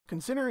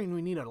Considering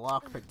we need a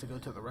lockpick to go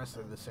to the rest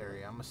of this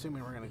area, I'm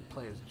assuming we're going to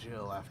play as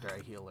Jill after I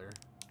heal her.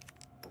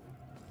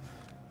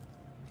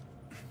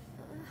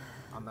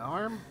 On the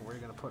arm? Where are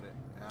you going to put it?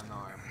 On the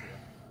arm.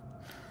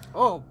 Yeah.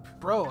 Oh,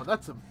 bro,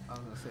 that's a... I was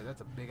going to say, that's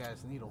a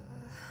big-ass needle.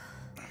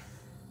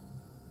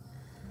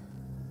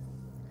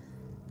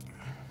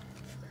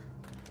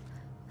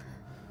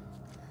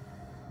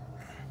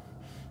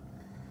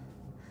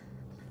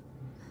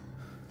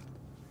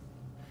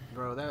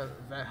 Bro,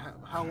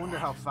 I wonder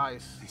how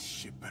fast... This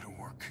shit better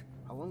work.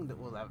 How long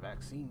will that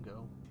vaccine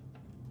go?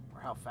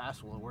 Or how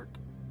fast will it work?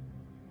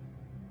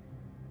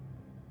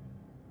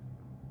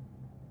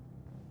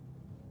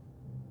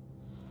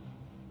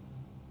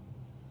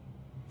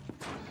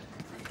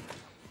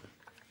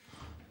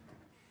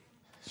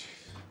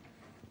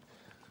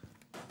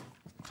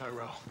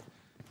 Tyrell,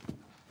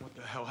 what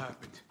the hell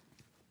happened?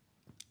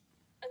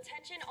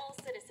 Attention all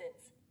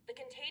citizens. The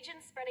contagion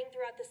spreading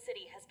throughout the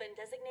city has been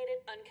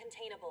designated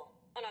uncontainable.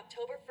 On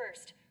October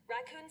 1st,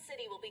 Raccoon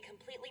City will be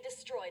completely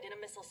destroyed in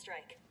a missile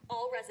strike.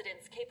 All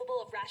residents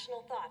capable of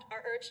rational thought are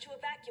urged to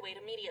evacuate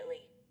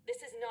immediately. This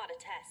is not a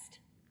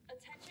test.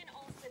 Attention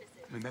all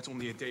citizens. I mean, that's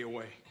only a day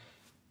away.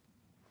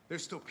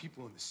 There's still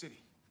people in the city.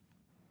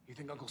 You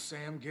think Uncle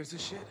Sam gives a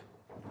shit?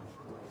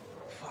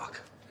 Fuck.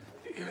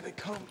 Here they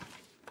come.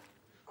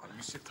 Oh,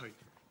 you sit tight.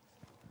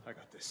 I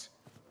got this.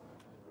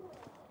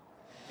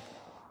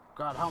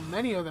 God, how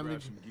many of them Grab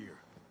did you... some gear.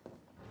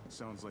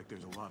 Sounds like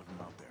there's a lot of them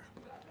out there.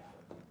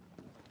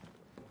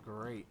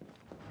 Great.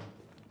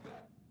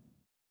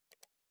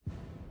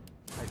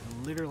 I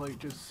literally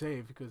just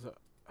saved because...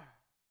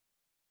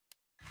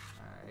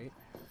 Alright.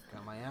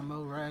 Got my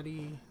ammo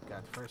ready.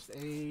 Got first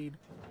aid.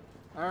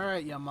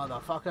 Alright, you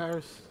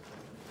motherfuckers.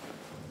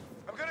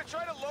 I'm gonna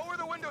try to lower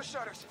the window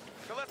shutters.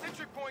 The less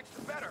entry points,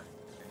 the better.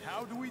 And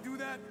how do we do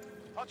that?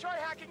 I'll try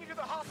hacking into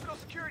the hospital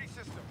security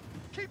system.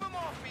 Keep them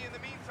off me in the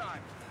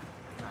meantime.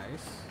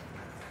 Nice.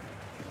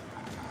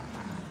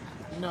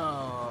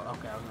 No.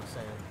 Okay, I was gonna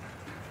say it.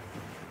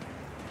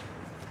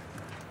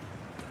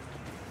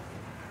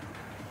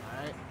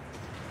 Alright.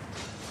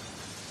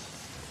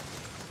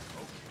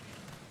 Okay.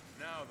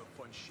 Now the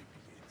fun shit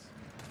begins.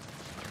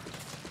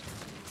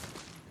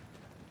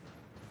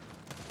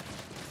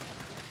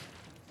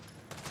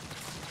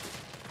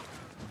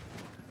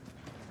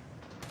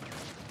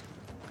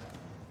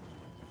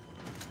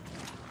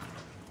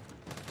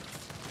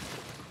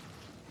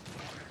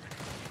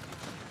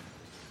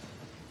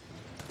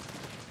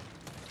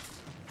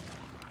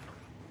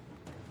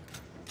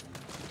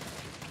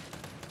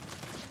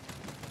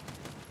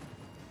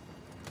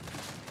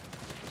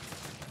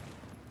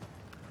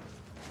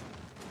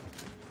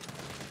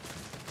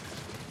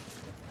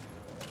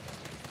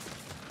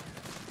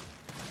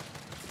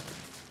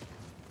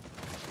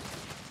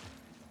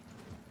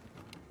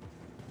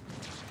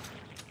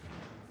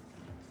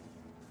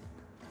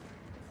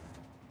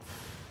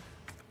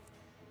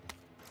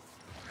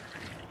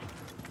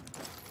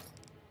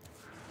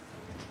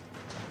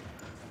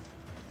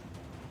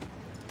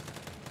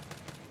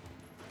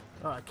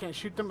 Oh, I can't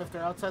shoot them if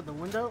they're outside the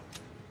window?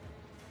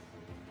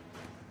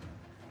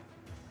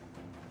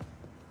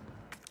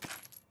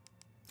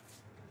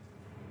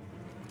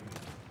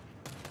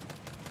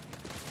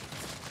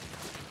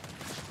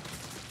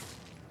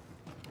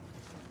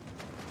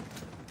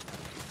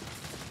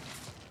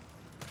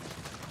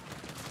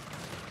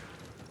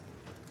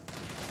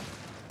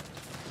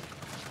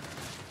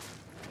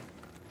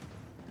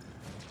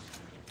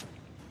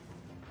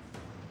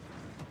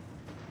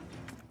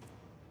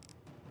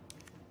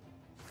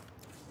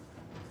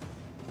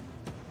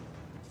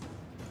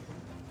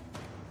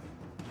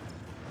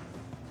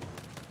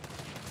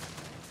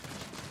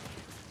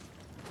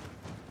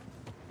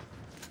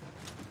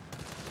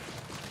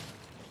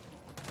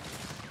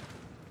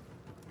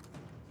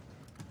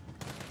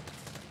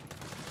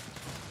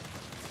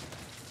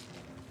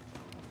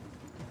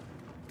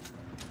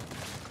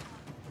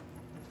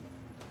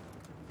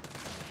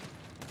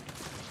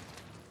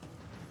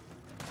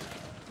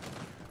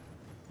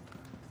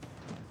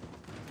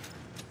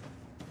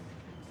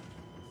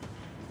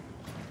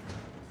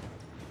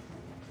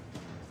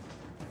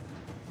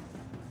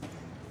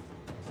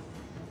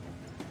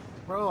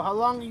 Bro, how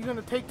long are you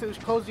gonna take to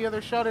close the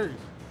other shutters?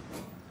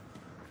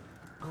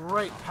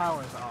 Great,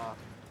 power's off.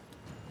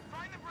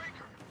 Find the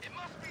breaker. It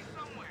must be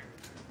somewhere.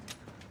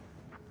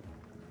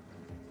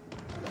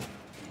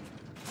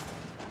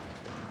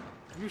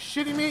 Are you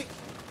shitting me?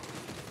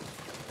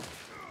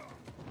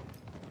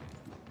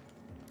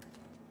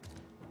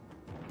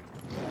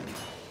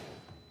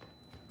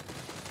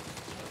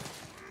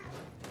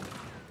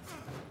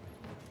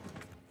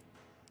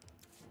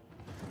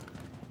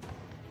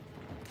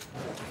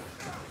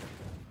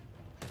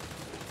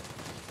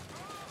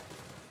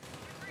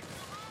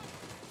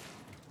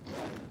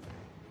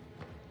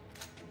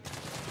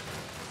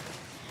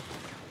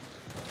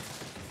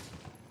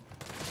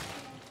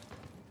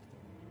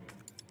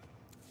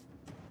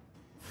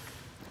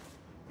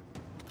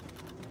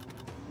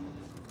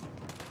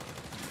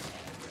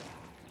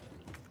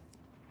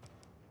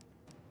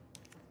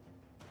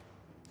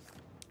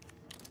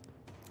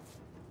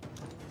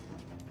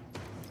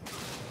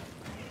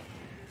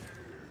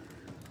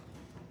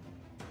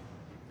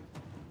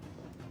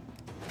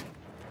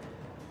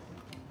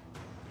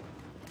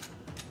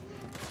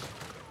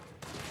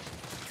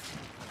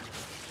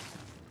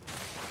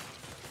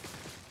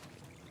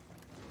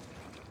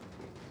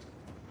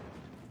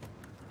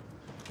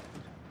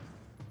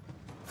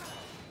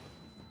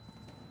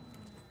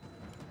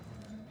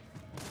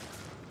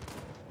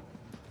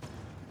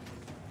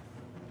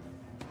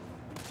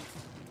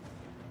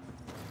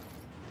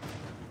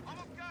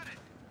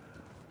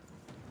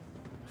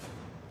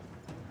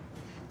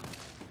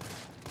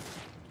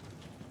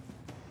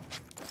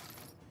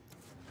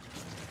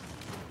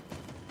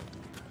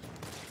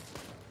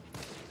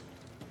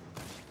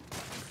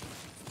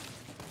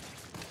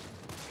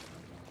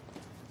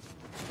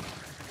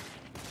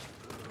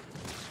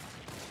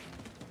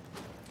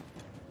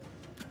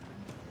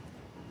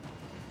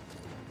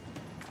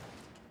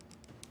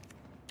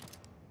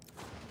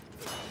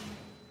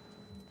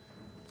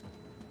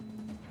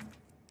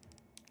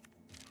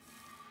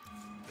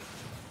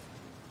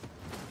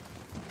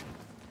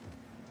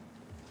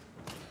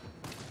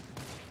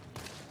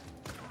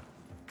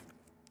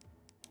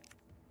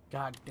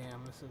 God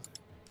damn, this is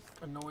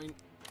annoying.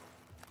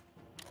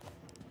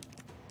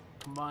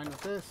 Combined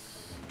with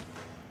this,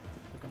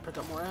 we can pick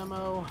up more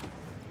ammo.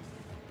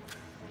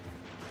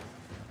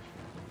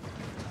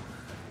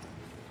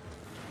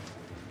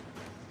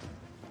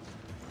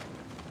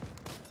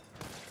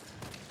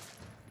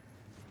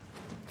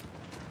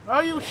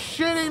 Are you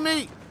shitting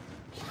me?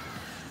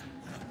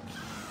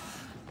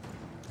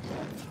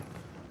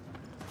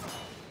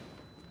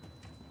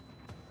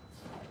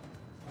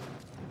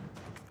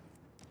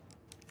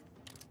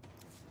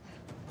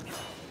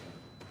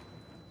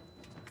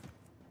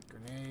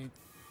 Grenade.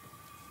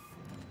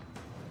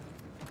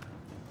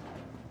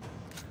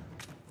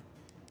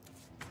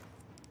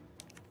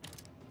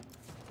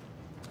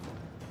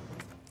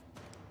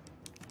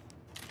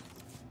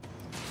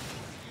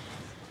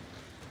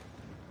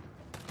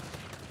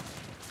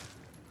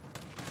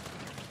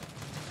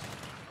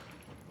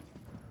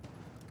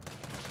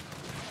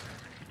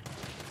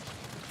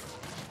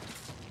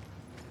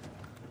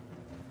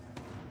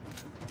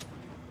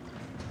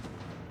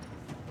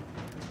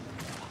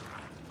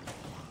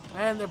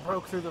 And they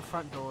broke through the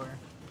front door.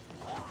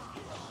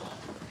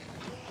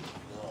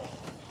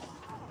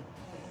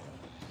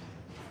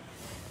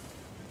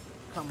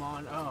 Come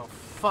on. Oh,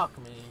 fuck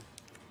me.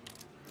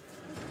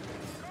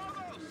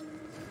 Carlos!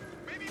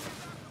 Maybe we can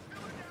knock the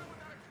pillar down with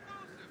that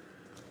explosive.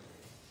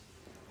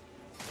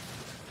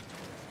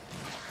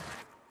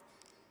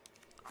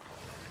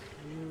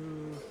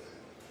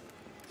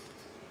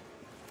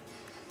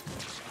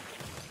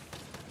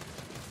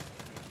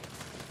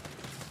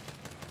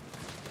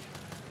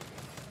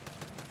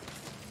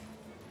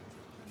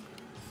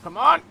 Come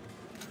on!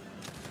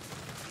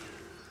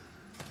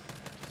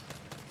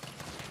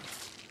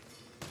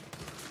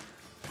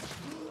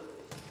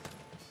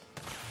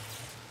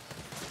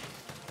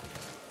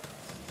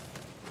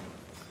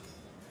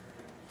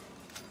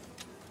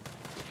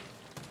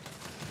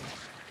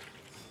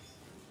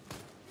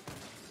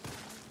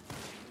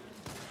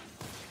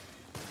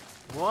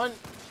 One.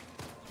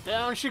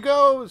 Down she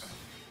goes.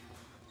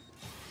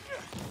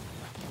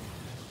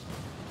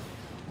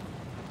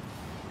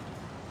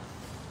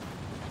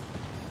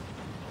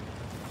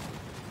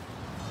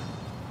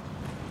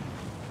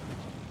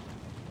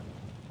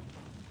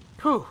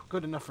 Whew,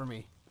 good enough for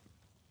me.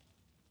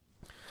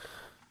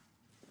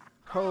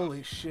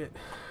 Holy shit.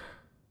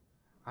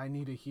 I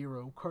need a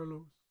hero.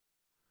 Carlos.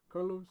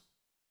 Carlos.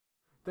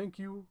 Thank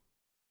you.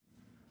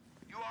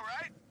 You all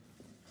right?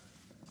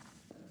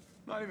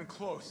 Not even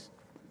close.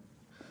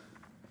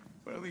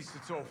 But at least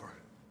it's over.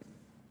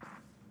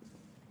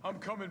 I'm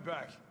coming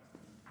back.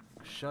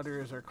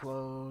 Shutters are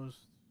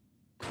closed.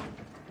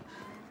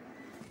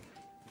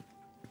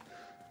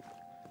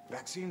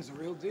 Vaccine's the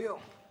real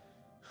deal.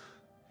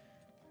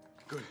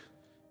 Good.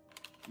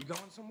 You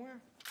going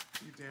somewhere?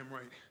 You're damn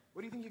right.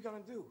 What do you think you're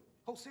gonna do?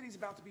 Whole city's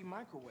about to be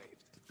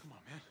microwaved. Come on,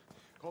 man.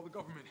 Call the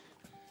government.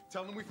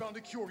 Tell them we found a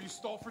cure. You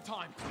stall for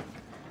time.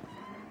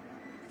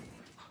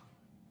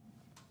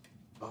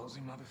 Ballsy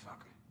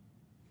motherfucker.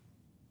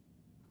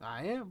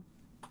 I am.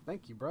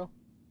 Thank you, bro.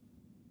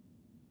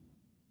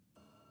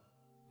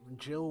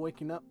 Jill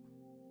waking up.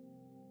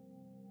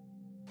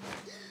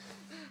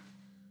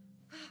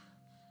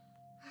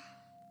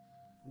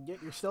 Yeah,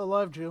 you're still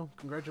alive, Jill.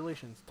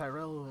 Congratulations.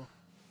 Tyrell.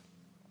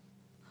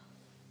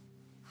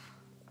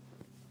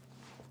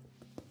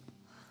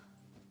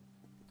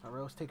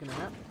 Tyrell's taking a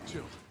nap.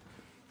 Jill.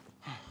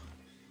 Oh,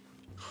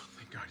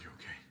 thank God you're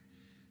okay.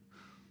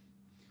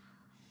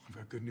 I've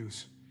got good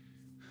news.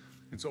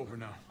 It's over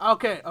now.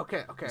 Okay.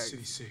 The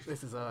city's safe.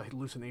 This is a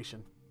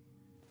hallucination.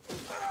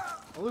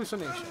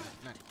 Hallucination.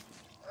 Nice.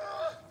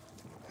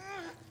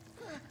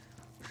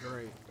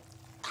 Great.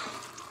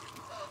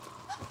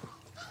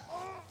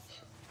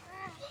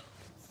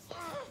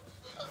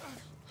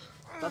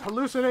 Stop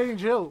hallucinating,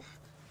 Jill.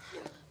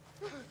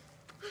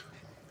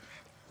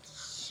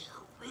 Shoot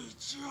me,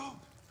 Jill.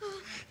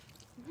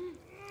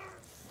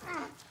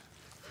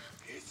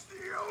 It's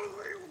the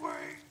only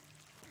way.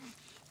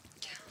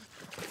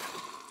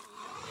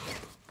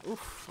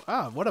 Oof.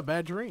 Ah, what a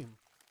bad dream.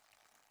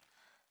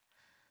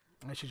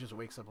 And she just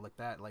wakes up like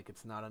that, like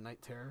it's not a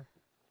night terror.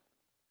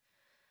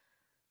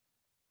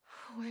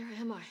 Where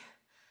am I?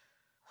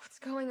 What's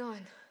going on?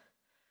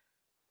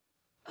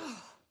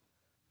 Oh.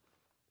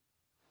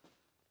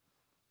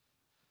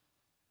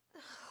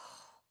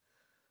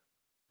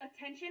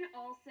 Attention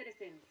all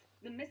citizens.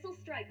 The missile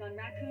strike on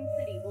Raccoon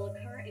City will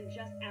occur in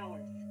just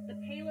hours. The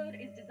payload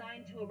is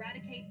designed to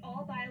eradicate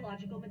all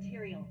biological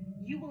material.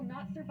 You will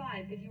not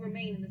survive if you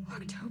remain in the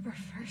city. October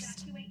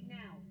 1st? Evacuate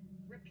now.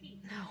 Repeat.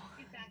 No.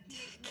 Evacuate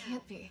It now.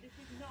 can't be. This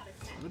is not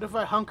a test. What if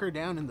I hunker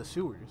down in the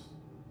sewers?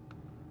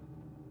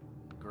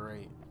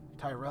 Great.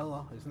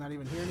 Tyrell is not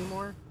even here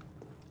anymore.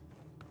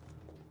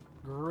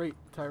 Great.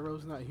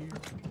 Tyrell's not here.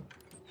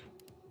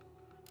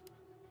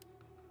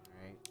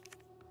 Alright.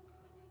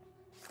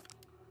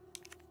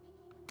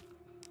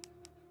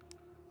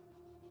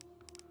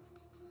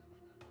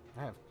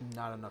 I have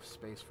not enough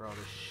space for all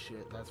this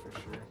shit, that's for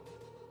sure.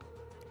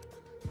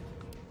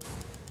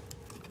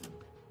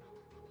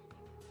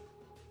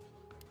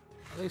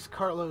 least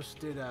Carlos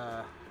did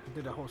a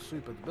whole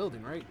sweep of the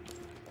building, right?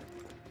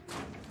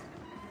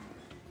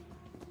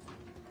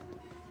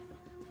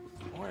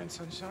 Morning,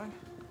 sunshine.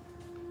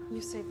 You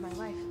saved my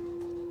life.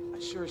 I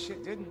sure as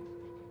shit didn't.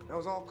 That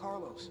was all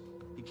Carlos.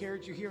 He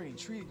carried you here and he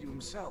treated you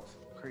himself,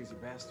 crazy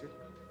bastard.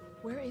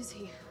 Where is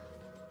he?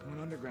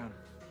 Went underground.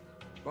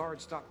 Bard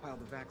stockpiled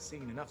the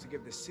vaccine, enough to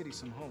give this city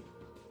some hope.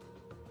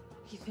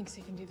 He thinks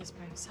he can do this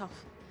by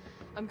himself.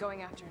 I'm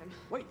going after him.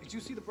 Wait, did you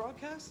see the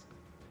broadcast?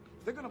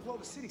 They're gonna blow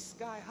the city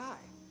sky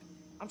high.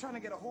 I'm trying to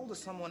get a hold of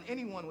someone,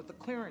 anyone with the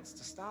clearance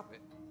to stop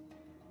it.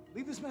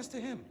 Leave this mess to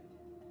him.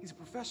 He's a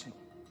professional.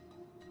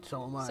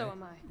 So am I. So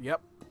am I.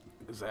 Yep,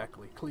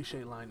 exactly.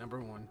 Cliche line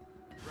number 1. Right.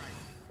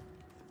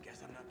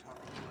 Guess I'm not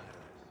talking too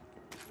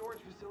loud.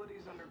 Storage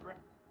facilities underground.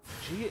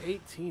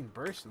 G18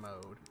 burst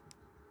mode.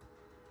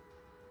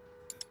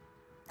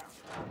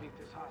 I'll beat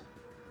this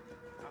hospital.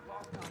 I've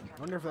lost contact. I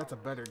wonder if that's a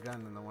better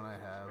gun than the one I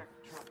have.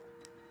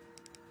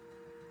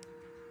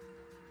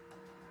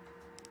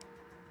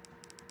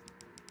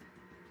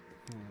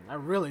 I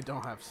really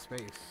don't have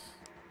space.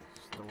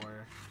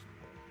 Store.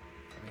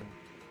 I mean,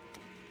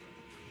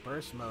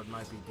 burst mode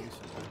might be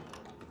decent.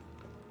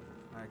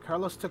 Alright,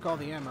 Carlos took all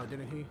the ammo,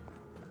 didn't he?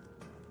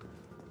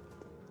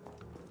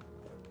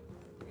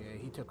 Yeah,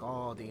 he took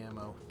all the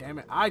ammo. Damn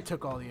it, I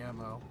took all the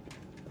ammo.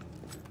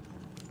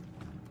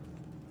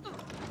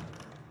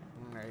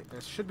 Alright,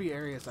 there should be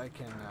areas I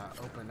can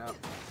open up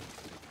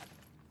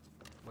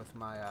with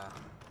my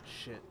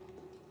shit.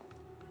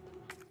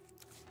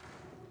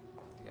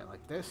 Yeah,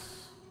 like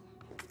this.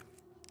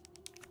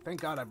 Thank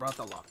God I brought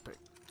the lockpick.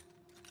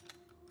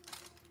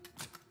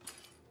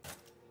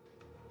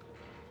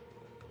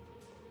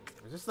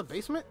 Is this the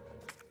basement?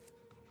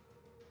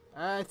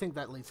 I think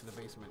that leads to the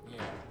basement,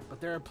 yeah.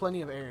 But there are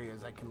plenty of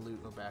areas I can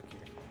loot back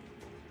here.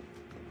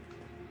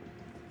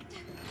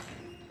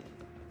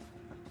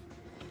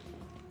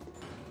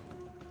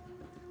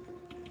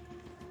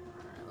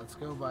 Alright, let's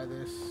go by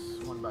this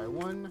one by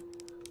one.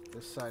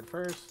 This side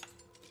first.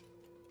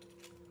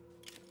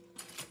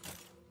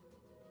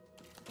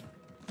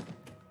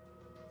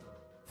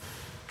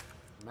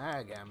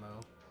 Mag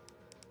ammo.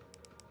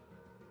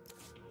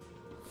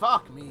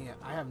 Fuck me,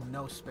 I have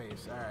no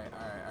space. Alright.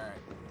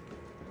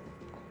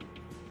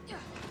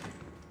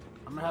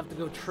 I'm gonna have to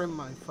go trim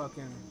my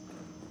fucking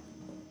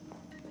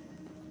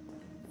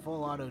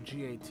full auto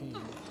G18.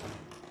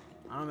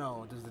 I don't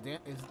know, is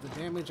the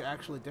damage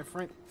actually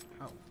different?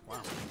 Oh,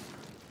 wow.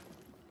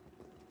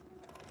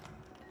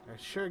 They're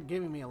sure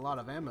giving me a lot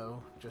of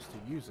ammo just to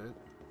use it.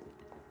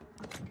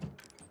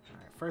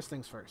 Alright, first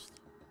things first.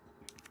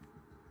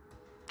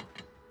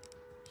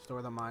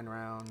 Store the mine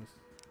rounds.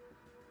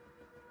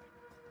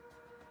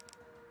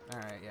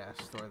 Alright, yeah,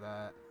 store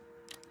that.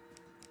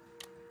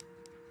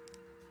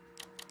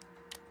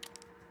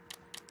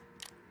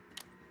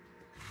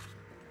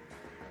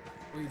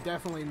 We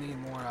definitely need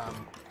more,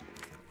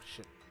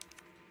 shit.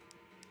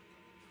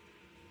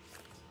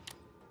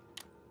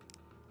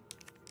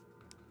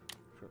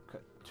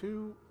 Shortcut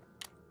 2.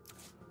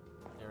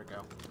 There we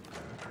go.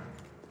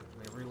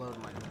 Let me reload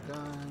my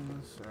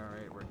guns.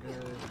 Alright, we're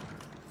good.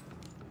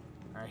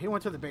 Alright, he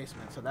went to the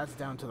basement, so that's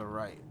down to the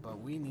right. But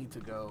we need to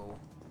go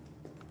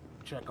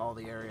check all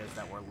the areas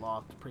that were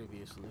locked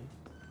previously.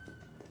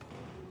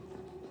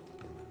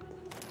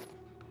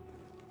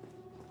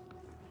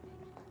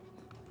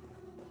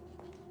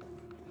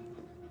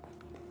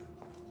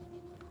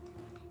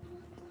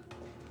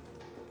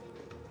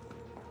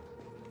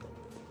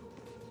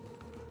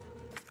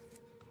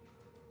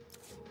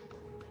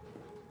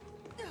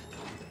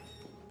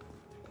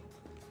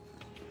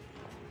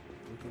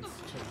 We can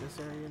check this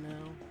area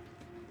now.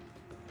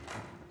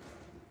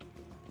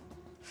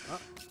 Oh.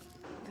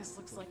 This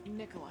looks like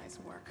Nikolai's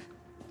work.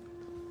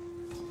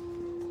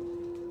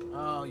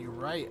 Oh, you're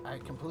right. I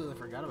completely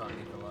forgot about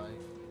Nikolai.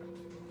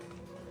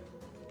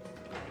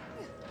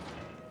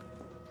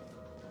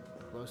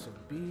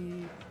 Explosive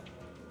B.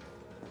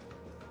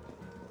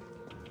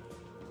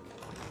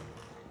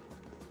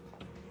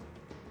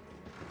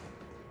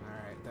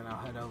 Alright, then I'll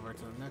head over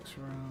to the next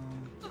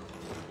room.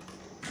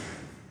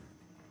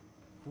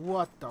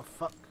 What the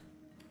fuck?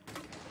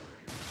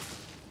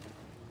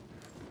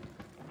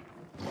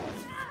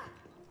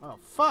 Oh,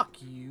 fuck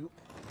you.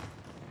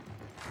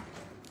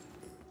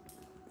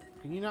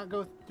 Can you not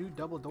go through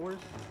double doors?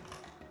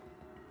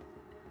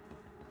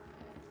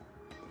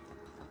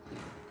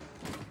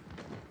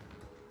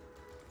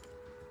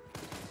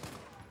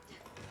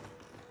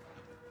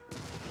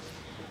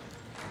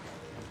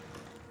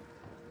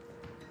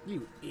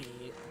 You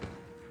idiot.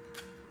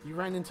 You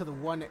ran into the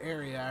one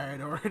area I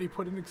had already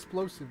put an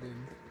explosive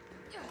in.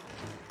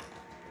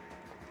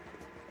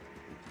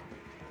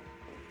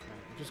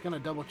 I'm just gonna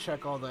double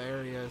check all the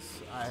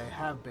areas I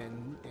have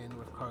been in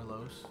with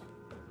Carlos.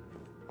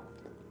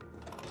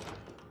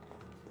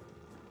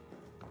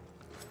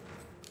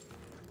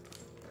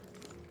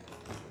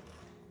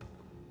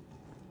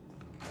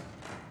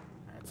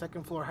 Alright,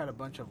 second floor had a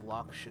bunch of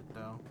lock shit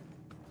though.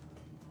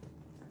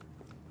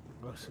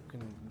 We also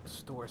can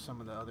store some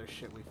of the other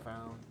shit we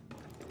found.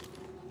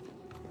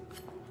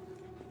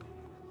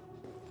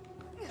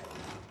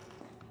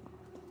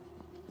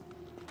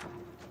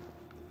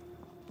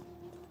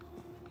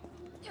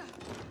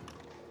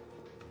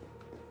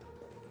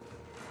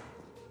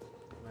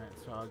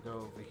 I'll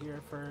go over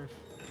here first.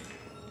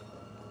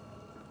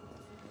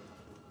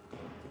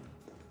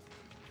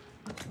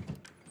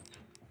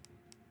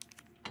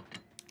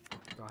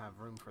 Don't have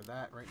room for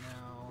that right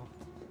now.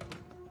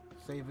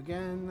 Save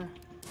again.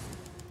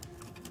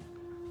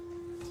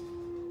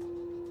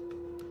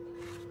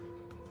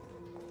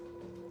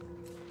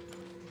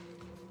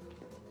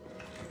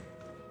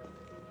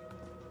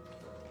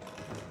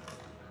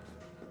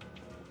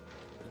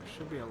 There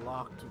should be a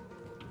locker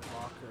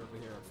over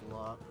here that's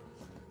locked.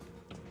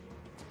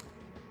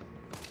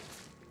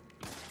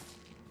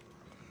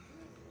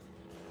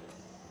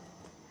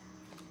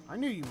 I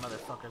knew you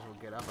motherfuckers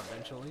would get up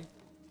eventually.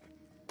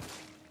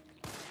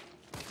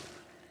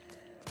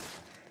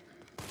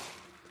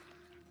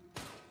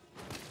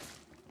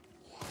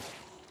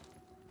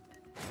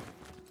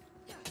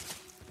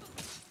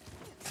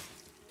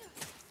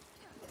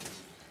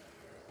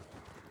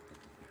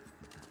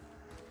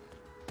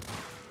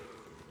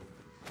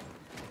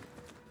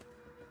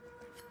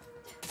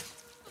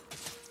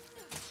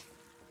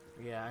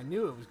 Yeah, I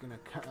knew it was gonna.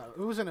 It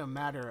wasn't a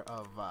matter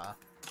of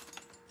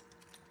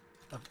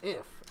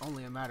if,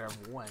 only a matter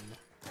of when.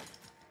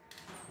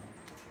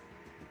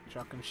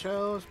 Chucking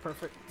shells,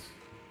 perfect.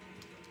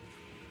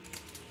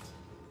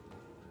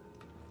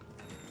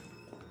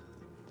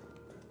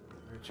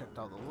 Already checked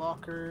all the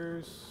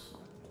lockers.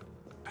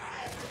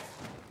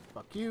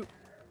 Fuck you.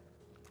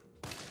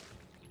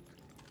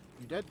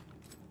 You dead?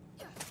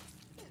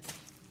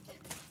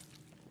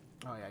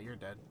 Oh yeah, you're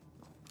dead.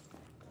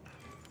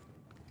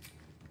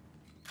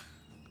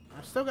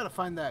 I still gotta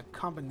find that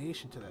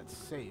combination to that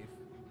safe.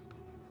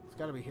 It's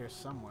gotta be here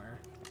somewhere.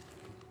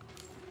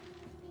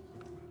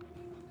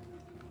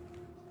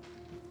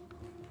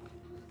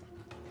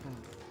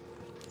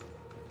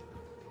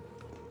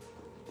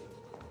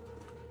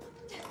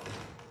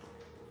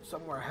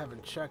 Somewhere I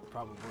haven't checked,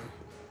 probably.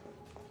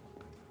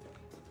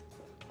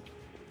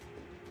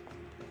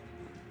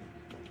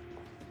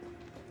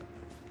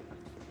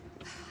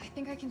 I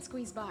think I can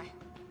squeeze by.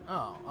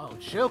 Oh,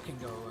 Jill can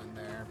go in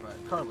there, but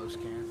Carlos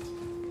can't.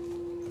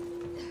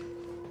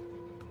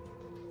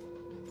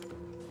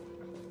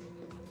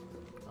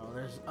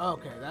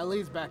 Okay, that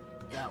leads back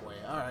that way.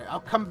 Alright, I'll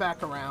come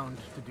back around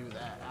to do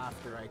that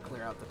after I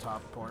clear out the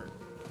top part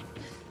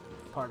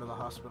of the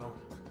hospital.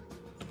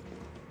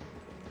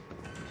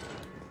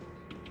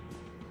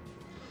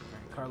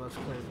 Okay, Carlos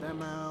cleared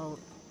them out.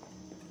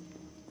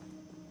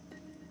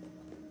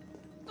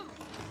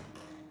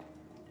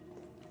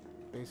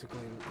 Basically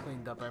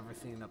cleaned up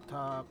everything up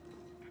top.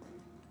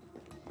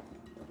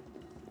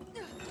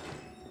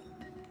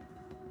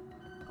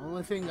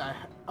 Only thing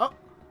oh!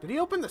 Did he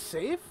open the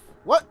safe?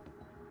 What?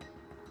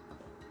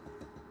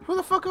 Who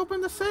the fuck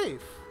opened the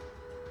safe?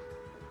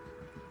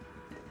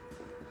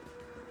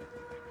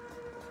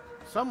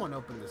 Someone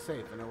opened the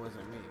safe and it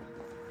wasn't me.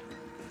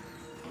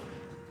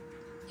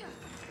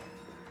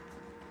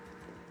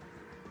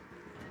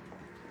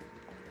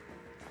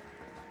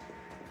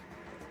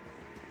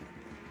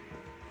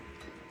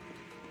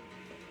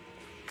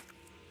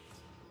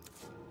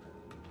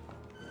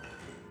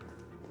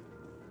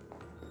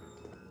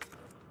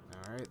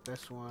 Alright,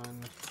 this one.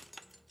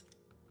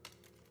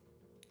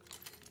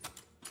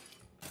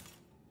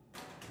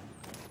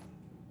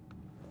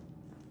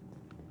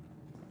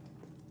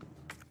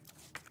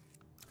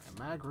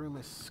 Mag room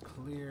is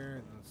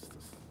clear. That's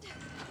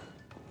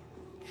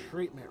the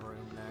treatment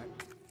room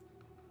next.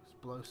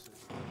 Explosive.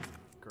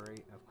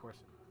 Great, of course.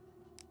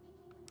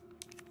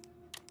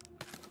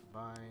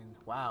 Fine.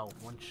 Wow,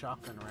 one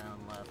shotgun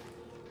round left.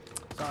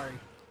 Sorry.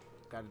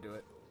 Gotta do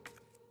it.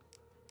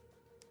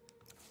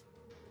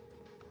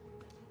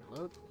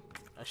 Load.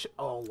 I should.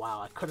 Oh,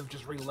 wow. I could have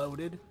just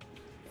reloaded.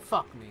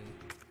 Fuck me.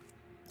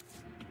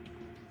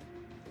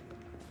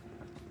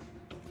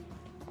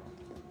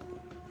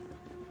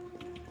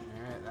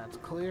 That's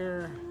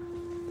clear.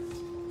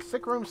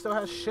 Sick room still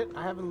has shit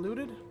I haven't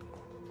looted.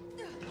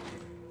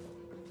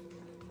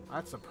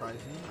 That's surprising.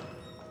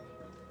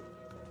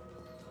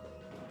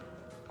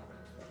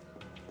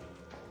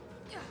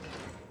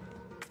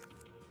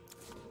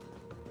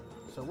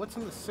 So what's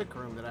in the sick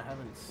room that I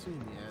haven't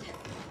seen yet?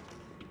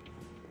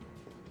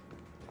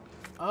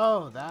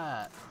 Oh,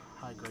 that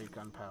high-grade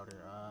gunpowder.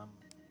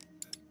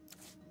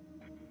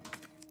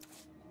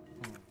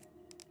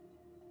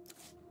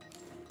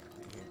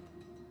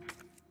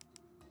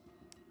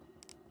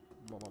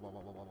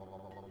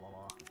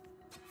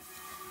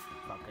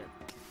 Fuck it.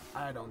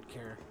 I don't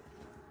care.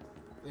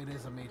 It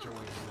is a major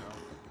waste now.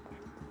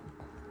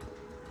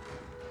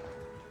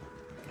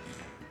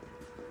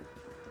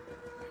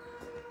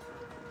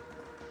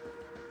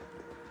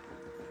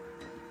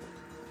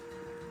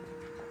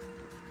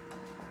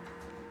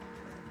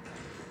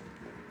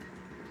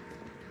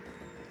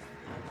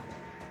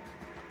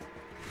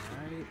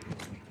 Alright.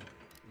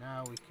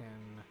 Now we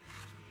can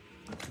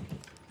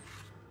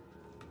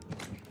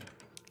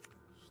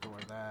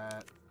store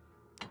that.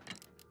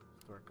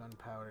 Store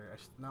gunpowder.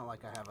 It's not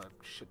like I have a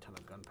shit ton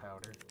of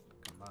gunpowder.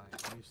 Combine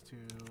these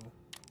two.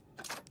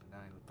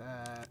 Combine with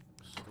that.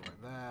 Store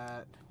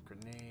that.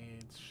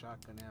 grenades,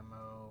 shotgun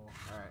ammo.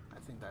 Alright, I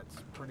think that's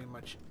pretty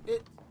much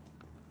it.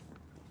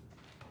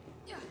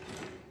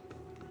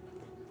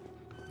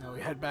 Now we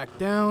head back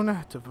down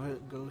to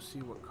go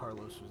see what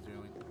Carlos was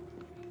doing.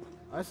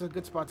 This is a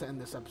good spot to end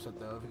this episode,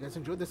 though. If you guys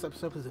enjoyed this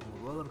episode, please leave a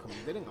below and comment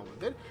if you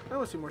did. I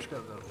want to see more Shadow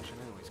Evolution.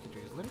 Anyways,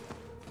 continue later.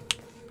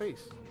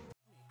 Peace.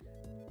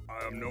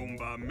 I am known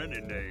by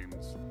many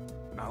names.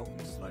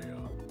 Mountain Slayer,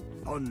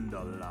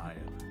 Thunder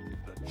Lion,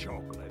 the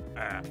Chocolate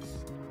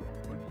Axe.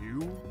 But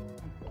you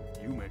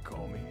may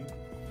call me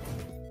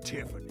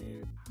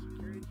Tiffany.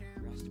 Security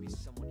cam. There has to be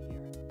someone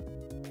here.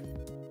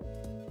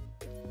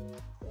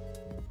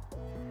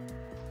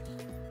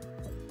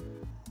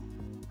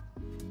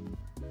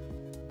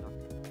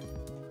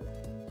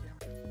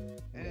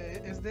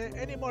 Is there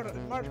any more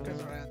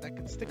markers around I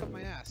can stick up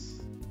my ass?